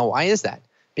 40%. Now, why is that?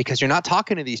 Because you're not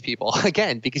talking to these people,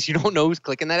 again, because you don't know who's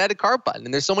clicking that add to cart button.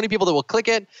 And there's so many people that will click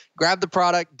it, grab the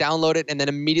product, download it, and then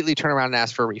immediately turn around and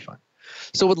ask for a refund.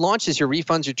 So with launches, your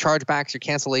refunds, your chargebacks, your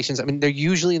cancellations, they're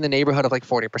usually in the neighborhood of like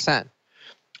 40%.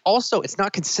 Also, it's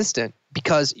not consistent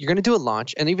because you're going to do a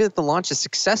launch, and even if the launch is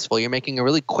successful, you're making a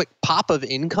really quick pop of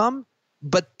income,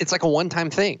 but it's like a one-time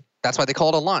thing. That's why they call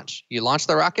it a launch. You launch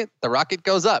the rocket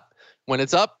goes up. When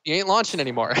it's up, you ain't launching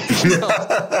anymore. If you're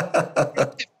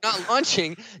not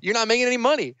launching, you're not making any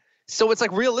money. So it's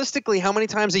like realistically, how many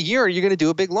times a year are you going to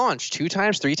do a big launch? 2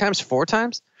 times, 3 times, 4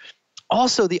 times?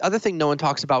 Also, the other thing no one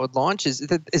talks about with launches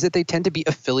is that they tend to be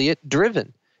affiliate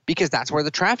driven because that's where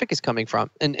the traffic is coming from.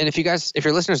 And if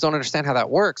your listeners don't understand how that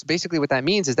works, basically what that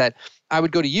means is that I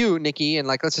would go to you, Nikki, and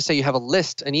let's just say you have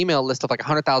an email list of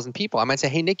 100,000 people. I might say,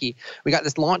 hey, Nikki, we got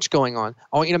this launch going on.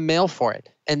 I want you to mail for it.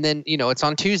 And then, it's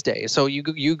on Tuesday. So you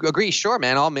agree, sure,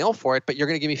 man, I'll mail for it, but you're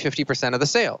going to give me 50% of the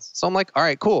sales. So I'm like, all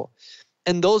right, cool.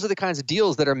 And those are the kinds of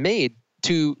deals that are made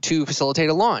to facilitate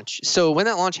a launch. So when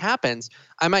that launch happens,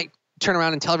 I might turn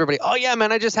around and tell everybody, oh yeah,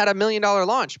 man, I just had $1 million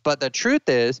launch. But the truth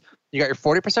is, you got your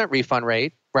 40% refund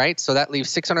rate, right? So that leaves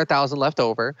 600,000 left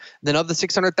over. Then of the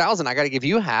 600,000, I got to give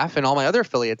you half and all my other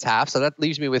affiliates half. So that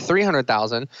leaves me with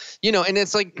 300,000, and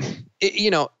it's like,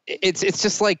 it's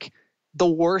just like the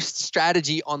worst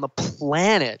strategy on the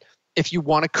planet if you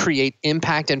want to create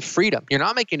impact and freedom. You're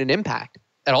not making an impact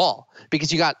at all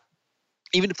because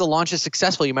even if the launch is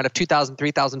successful, you might have 2,000,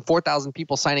 3,000, 4,000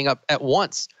 people signing up at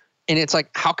once. And it's like,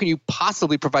 how can you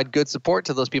possibly provide good support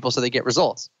to those people so they get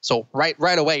results? So right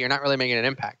away, you're not really making an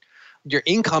impact. Your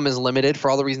income is limited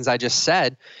for all the reasons I just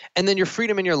said. And then your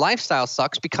freedom and your lifestyle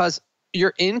sucks because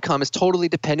your income is totally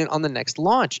dependent on the next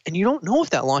launch. And you don't know if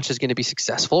that launch is going to be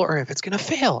successful or if it's going to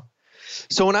fail.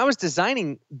 So when I was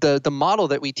designing the model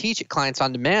that we teach at Clients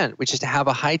on Demand, which is to have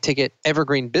a high ticket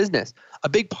evergreen business, a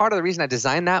big part of the reason I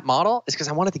designed that model is because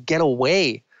I wanted to get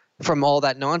away from all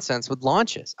that nonsense with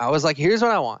launches. I was like, here's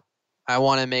what I want. I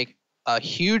want to make a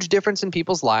huge difference in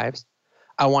people's lives.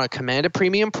 I want to command a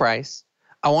premium price.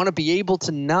 I want to be able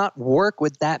to not work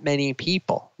with that many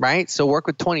people, right? So work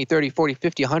with 20, 30, 40,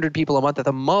 50, 100 people a month at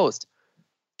the most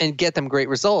and get them great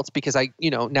results because now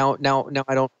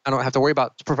I don't have to worry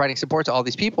about providing support to all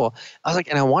these people. I was like,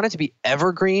 and I want it to be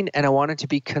evergreen and I want it to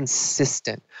be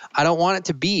consistent. I don't want it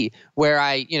to be where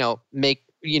I, make,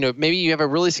 maybe you have a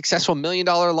really successful $1 million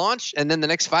launch and then the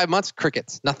next 5 months,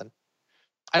 crickets, nothing.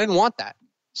 I didn't want that.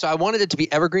 So I wanted it to be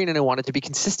evergreen and I wanted it to be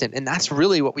consistent. And that's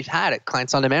really what we've had at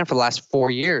Clients on Demand for the last 4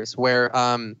 years where,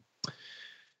 I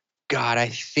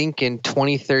think in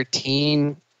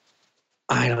 2013,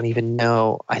 I don't even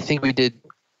know. I think we did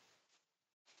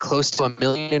close to $1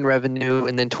 million in revenue.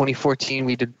 And then 2014,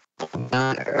 we did,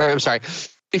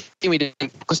 15, we did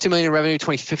close to $2 million in revenue.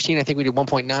 2015, I think we did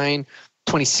 1.9.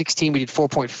 2016, we did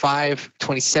 4.5.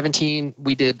 2017,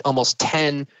 we did almost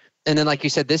 10. And then, like you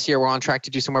said, this year, we're on track to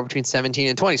do somewhere between 17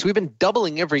 and 20. So we've been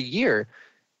doubling every year.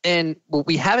 And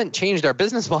we haven't changed our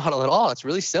business model at all. It's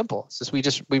really simple. It's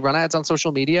just we run ads on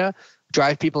social media,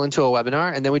 drive people into a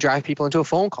webinar, and then we drive people into a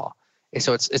phone call. And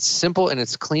so it's simple and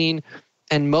it's clean.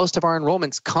 And most of our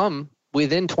enrollments come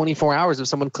within 24 hours of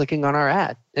someone clicking on our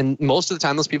ad. And most of the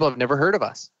time, those people have never heard of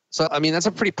us. So, I mean, that's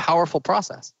a pretty powerful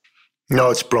process. No,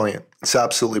 it's brilliant. It's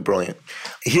absolutely brilliant.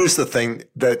 Here's the thing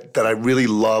that I really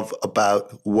love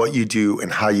about what you do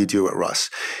and how you do it,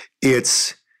 Russ.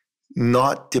 It's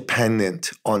not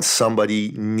dependent on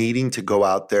somebody needing to go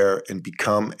out there and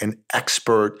become an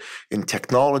expert in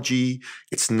technology.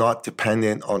 It's not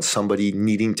dependent on somebody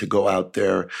needing to go out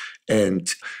there and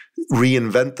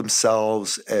reinvent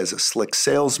themselves as a slick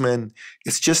salesman.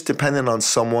 It's just dependent on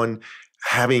someone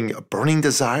having a burning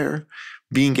desire,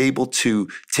 being able to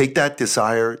take that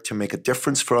desire to make a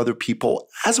difference for other people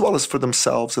as well as for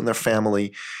themselves and their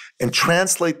family, and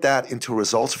translate that into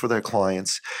results for their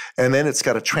clients. And then it's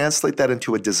got to translate that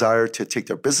into a desire to take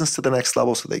their business to the next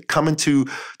level. So they come into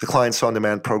the Clients on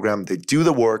Demand program, they do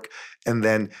the work, and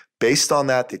then based on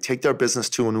that, they take their business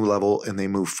to a new level and they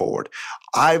move forward.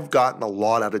 I've gotten a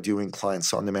lot out of doing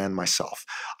Clients on Demand myself.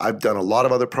 I've done a lot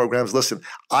of other programs. Listen,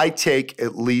 I take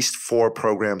at least 4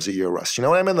 programs a year, Russ. You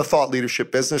know, I'm in the thought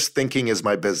leadership business. Thinking is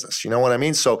my business. You know what I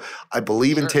mean? So I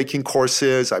believe in taking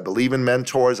courses. I believe in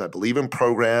mentors. I believe in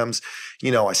programs.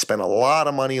 You know, I spend a lot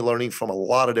of money learning from a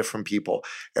lot of different people.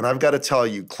 And I've got to tell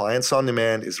you, Clients on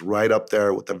Demand is right up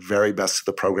there with the very best of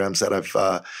the programs that I've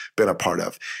been a part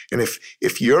of. And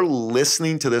if you're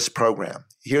listening to this program,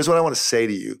 here's what I want to say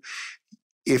to you.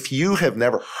 If you have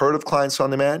never heard of Clients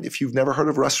on Demand, if you've never heard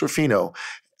of Russ Ruffino,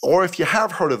 or if you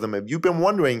have heard of them, if you've been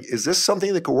wondering, is this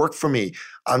something that could work for me?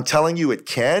 I'm telling you it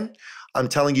can. I'm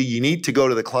telling you, you need to go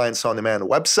to the Clients on Demand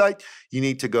website. You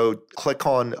need to go click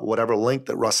on whatever link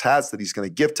that Russ has that he's going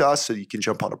to give to us so you can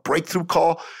jump on a breakthrough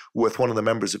call with one of the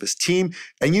members of his team.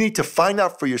 And you need to find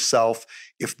out for yourself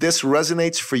if this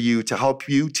resonates for you to help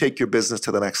you take your business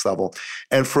to the next level.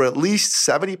 And for at least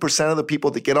 70% of the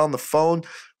people that get on the phone,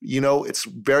 you know, it's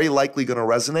very likely going to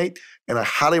resonate. And I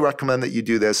highly recommend that you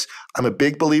do this. I'm a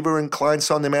big believer in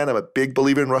Clients on Demand. I'm a big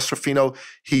believer in Russ Ruffino.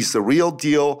 He's the real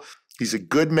deal. He's a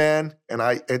good man.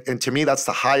 And to me, that's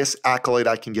the highest accolade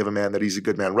I can give a man, that he's a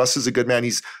good man. Russ is a good man.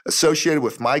 He's associated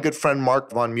with my good friend,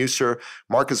 Mark Von Musser.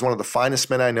 Mark is one of the finest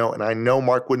men I know. And I know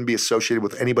Mark wouldn't be associated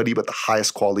with anybody but the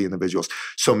highest quality individuals.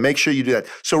 So make sure you do that.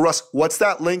 So Russ, what's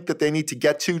that link that they need to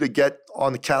get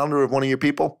on the calendar of one of your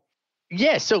people?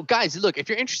 Yeah. So guys, look, if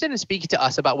you're interested in speaking to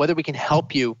us about whether we can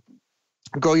help you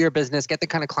grow your business, get the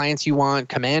kind of clients you want,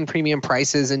 command premium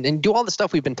prices, and do all the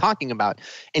stuff we've been talking about,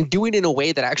 and do it in a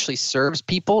way that actually serves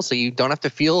people so you don't have to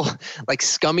feel like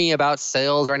scummy about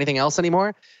sales or anything else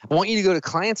anymore, I want you to go to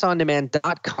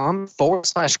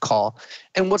clientsondemand.com/call.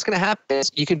 And what's going to happen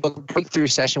is you can book a breakthrough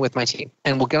session with my team,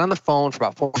 and we'll get on the phone for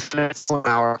about 4 minutes to an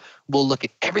hour. We'll look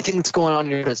at everything that's going on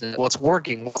in your business, what's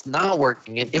working, what's not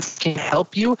working. And if we can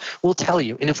help you, we'll tell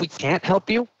you. And if we can't help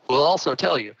you, we'll also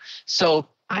tell you. So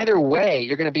either way,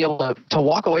 you're going to be able to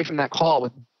walk away from that call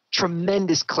with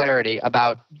tremendous clarity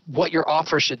about what your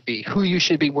offer should be, who you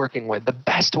should be working with, the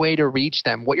best way to reach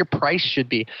them, what your price should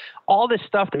be. All this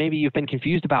stuff that maybe you've been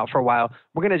confused about for a while,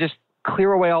 we're going to just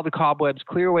clear away all the cobwebs,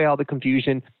 clear away all the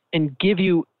confusion, and give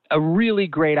you a really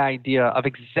great idea of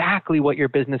exactly what your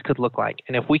business could look like.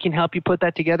 And if we can help you put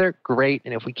that together, great.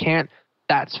 And if we can't,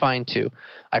 that's fine too.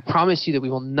 I promise you that we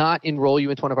will not enroll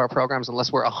you into one of our programs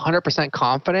unless we're 100%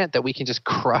 confident that we can just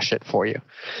crush it for you.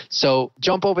 So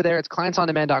jump over there. It's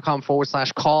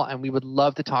clientsondemand.com/call. And we would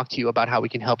love to talk to you about how we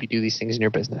can help you do these things in your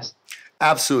business.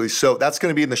 Absolutely. So that's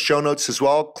going to be in the show notes as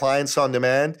well.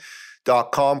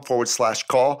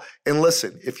 clientsondemand.com/call. And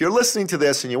listen, if you're listening to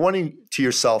this and you're wondering to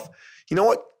yourself, you know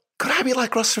what? Could I be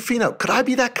like Russ Ruffino? Could I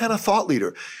be that kind of thought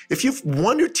leader? If you've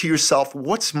wondered to yourself,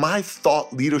 what's my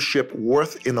thought leadership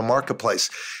worth in the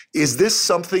marketplace? Is this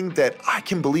something that I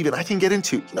can believe in, I can get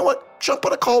into? You know what? Jump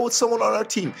on a call with someone on our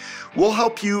team. We'll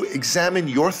help you examine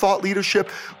your thought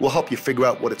leadership. We'll help you figure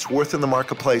out what it's worth in the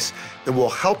marketplace. And we'll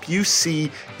help you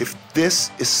see if this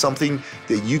is something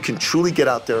that you can truly get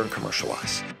out there and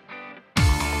commercialize.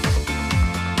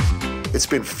 It's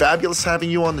been fabulous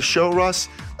having you on the show, Russ.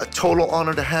 A total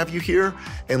honor to have you here.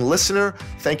 And listener,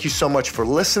 thank you so much for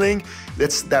listening.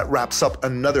 That wraps up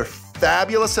another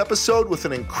fabulous episode with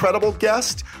an incredible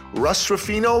guest, Russ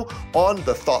Ruffino, on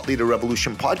the Thought Leader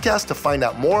Revolution podcast. To find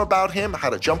out more about him, how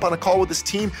to jump on a call with his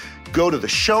team, go to the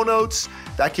show notes.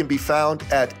 That can be found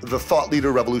at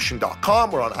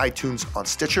thethoughtleaderrevolution.com or on iTunes, on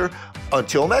Stitcher.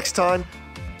 Until next time,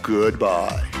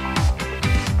 goodbye.